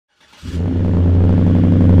We got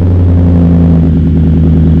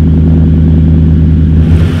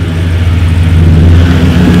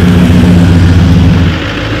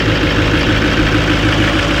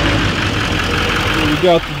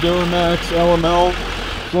the Duramax LML.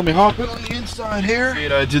 So let me hop in on the inside here.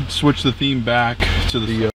 And I did switch the theme back to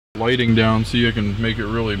the lighting down so you can make it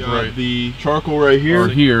really bright. The charcoal right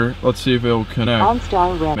here. Let's see if it'll connect.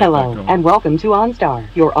 OnStar Rep. Hello and welcome to OnStar.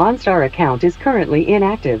 Your OnStar account is currently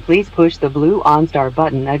inactive. Please push the blue OnStar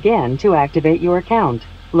button again to activate your account.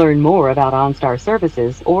 Learn more about OnStar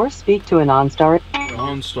services or speak to an OnStar.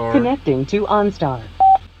 Connecting to OnStar.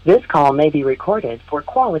 This call may be recorded for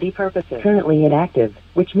quality purposes. Currently inactive,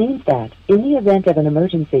 which means that, in the event of an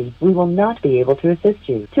emergency, we will not be able to assist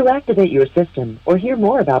you. To activate your system or hear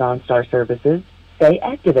more about OnStar services, say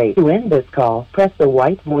activate. To end this call, press the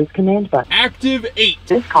white voice command button. Activate!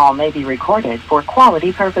 This call may be recorded for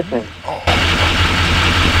quality purposes.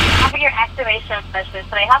 Your activation specialist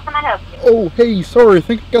today. How can I help you? Oh, hey, sorry, I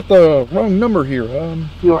think I got the wrong number here.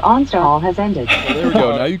 Your OnStar call has ended. There we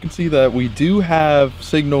go. Now you can see that we do have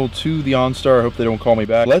signal to the OnStar. I hope they don't call me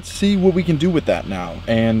back. Let's see what we can do with that now.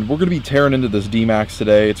 And we're going to be tearing into this D-Max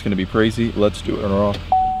today. It's going to be crazy. Let's do it. Turn her off.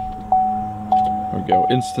 There we go.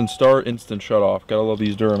 Instant start, instant shut off. Gotta love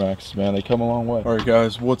these Duramaxes, man. They come a long way. All right,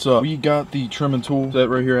 guys, what's up? We got the trimming tool set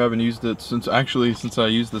right here. I haven't used it since I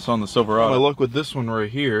used this on the Silverado. My luck with this one right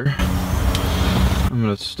here. I'm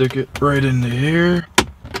gonna stick it right into here.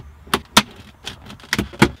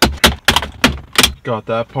 Got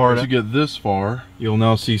that part. As you get this far, you'll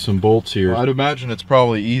now see some bolts here. I'd imagine it's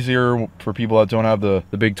probably easier for people that don't have the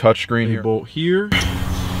big touch screen here. Bolt here,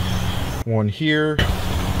 one here,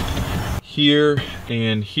 here,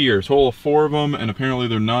 and here. Total of 4 of them, and apparently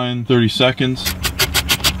they're 9/30 seconds.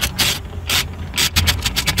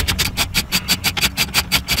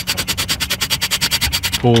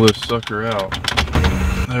 Pull this sucker out.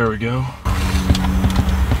 There we go.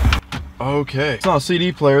 Okay. It's not a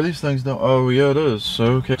CD player. These things don't. Oh, yeah, it is.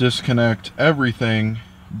 Okay. Disconnect everything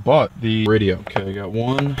but the radio. Okay, I got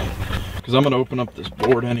one. Because I'm going to open up this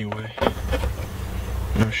board anyway.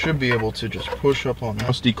 And I should be able to just push up on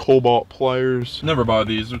rusty cobalt pliers. Never buy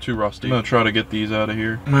these, they're too rusty. I'm gonna try to get these out of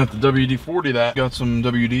here. I'm gonna have to WD-40 that. Got some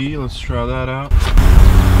WD, let's try that out.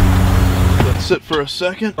 Let it sit for a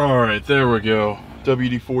second. All right, there we go.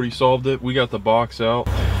 WD-40 solved it. We got the box out.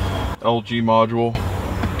 LG module.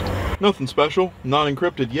 Nothing special, not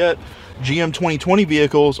encrypted yet. GM 2020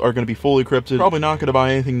 vehicles are going to be fully encrypted. Probably not going to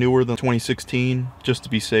buy anything newer than 2016 just to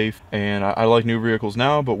be safe. And I like new vehicles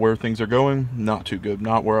now, but where things are going, not too good.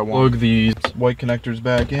 Not where I want. Plug these white connectors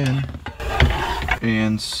back in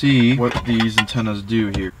and see what these antennas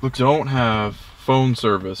do here. Look, don't have phone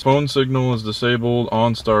service. Phone signal is disabled.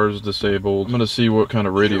 OnStar is disabled. I'm gonna see what kind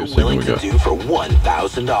of radio signal we got. Do for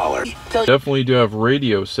 $1,000. Definitely do have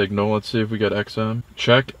radio signal. Let's see if we got XM.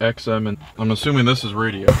 Check XM, and I'm assuming this is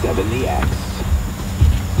radio. 70X.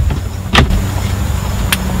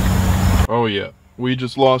 Oh yeah. We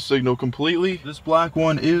just lost signal completely. This black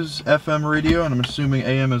one is FM radio, and I'm assuming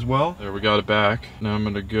AM as well. There, we got it back. Now I'm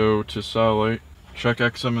gonna go to satellite. Check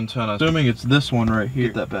XM antenna. Assuming it's this one right here.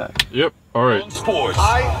 Get that back. Yep. All right. Sports.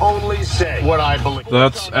 I only say what I believe.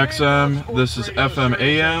 That's XM. This is FM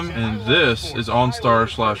AM, and this is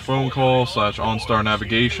OnStar/phone call / OnStar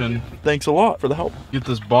navigation. Thanks a lot for the help. Get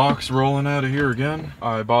this box rolling out of here again.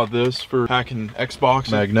 I bought this for packing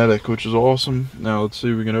Xbox magnetic, which is awesome. Now let's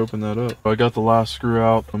see if we can open that up. I got the last screw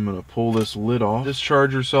out. I'm gonna pull this lid off.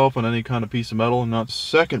 Discharge yourself on any kind of piece of metal, and not the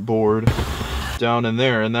second board down in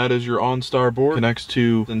there, and that is your OnStar board. Connects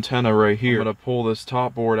to the antenna right here. I'm gonna pull this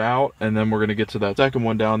top board out, and then we're gonna get to that second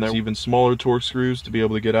one down there. There's even smaller torque screws to be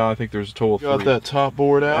able to get out. I think there's a total of 3. Got that top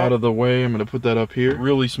board out of the way. I'm gonna put that up here.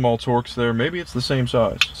 Really small torques there. Maybe it's the same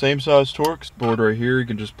size. Same size torques. Board right here. You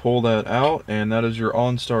can just pull that out, and that is your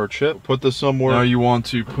OnStar chip. Put this somewhere. Now you want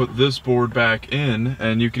to put this board back in,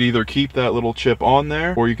 and you can either keep that little chip on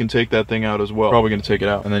there, or you can take that thing out as well. Probably gonna take it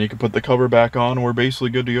out, and then you can put the cover back on, and we're basically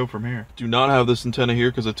good to go from here. Do not have this antenna here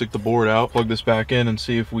because I took the board out. Plug this back in and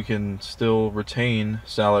see if we can still retain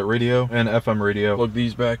satellite radio and FM radio. Plug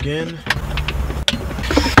these back in.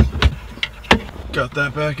 Got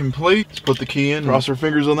that back in place. Let's put the key in. Cross our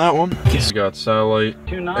fingers on that one. We got satellite,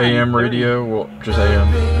 AM radio, well, just AM.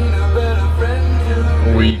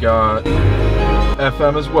 We got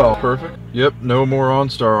FM as well. Perfect. Yep, no more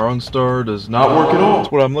OnStar. OnStar does not work at all.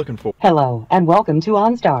 That's what I'm looking for. Hello, and welcome to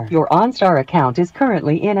OnStar. Your OnStar account is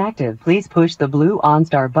currently inactive. Please push the blue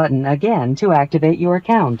OnStar button again to activate your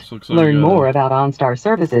account. Learn more about OnStar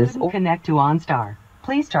services or connect to OnStar.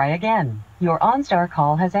 Please try again. Your OnStar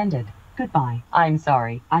call has ended. Goodbye. I'm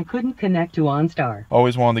sorry, I couldn't connect to OnStar.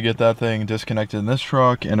 Always wanted to get that thing disconnected in this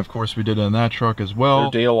truck, and of course we did it in that truck as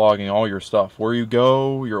well. They're data logging all your stuff, where you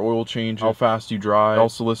go, your oil change, how fast you drive. I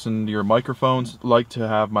also listen to your microphones. Like to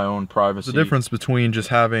have my own privacy. The difference between just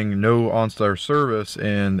having no OnStar service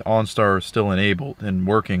and OnStar still enabled and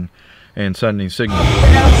working and sending signals.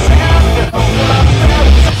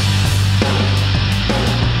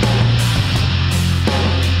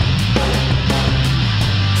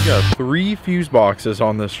 Got 3 fuse boxes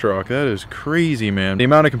on this truck. That is crazy, man. The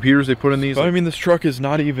amount of computers they put in these. I mean, this truck is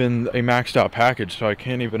not even a maxed out package, so I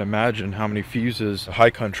can't even imagine how many fuses High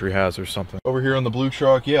Country has or something. Over here on the blue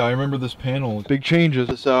truck, yeah, I remember this panel. Big changes.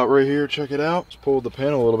 This out right here, check it out. Just pulled the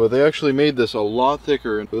panel a little bit. They actually made this a lot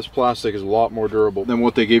thicker, and this plastic is a lot more durable than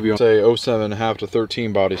what they gave you on, say, 07.5 to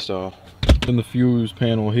 13 body style. In the fuse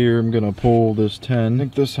panel here, I'm gonna pull this 10. I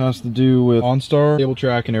think this has to do with OnStar, cable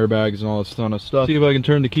track and airbags and all that ton of stuff. See if I can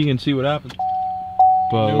turn the key and see what happens.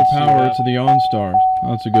 But no power to the OnStar.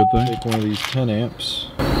 That's a good thing. Take one of these 10 amps.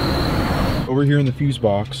 Over here in the fuse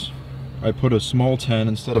box, I put a small 10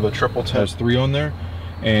 instead of a triple 10. There's 3 on there.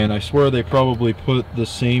 And I swear they probably put the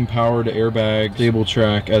same power to airbag, cable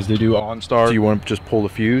track as they do OnStar. So you want to just pull the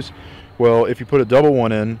fuse. Well, if you put a double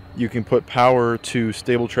one in, you can put power to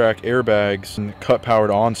stable track airbags and cut power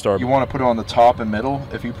to OnStar. You want to put it on the top and middle.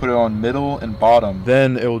 If you put it on middle and bottom,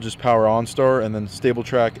 then it will just power OnStar, and then stable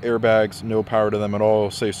track airbags, no power to them at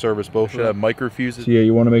all. Say service both should have micro fuses. So yeah,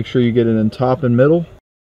 you want to make sure you get it in top and middle.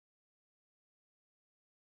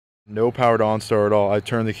 No power to OnStar at all. I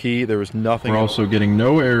turned the key, there was nothing. We're also getting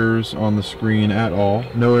no errors on the screen at all.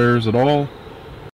 No errors at all.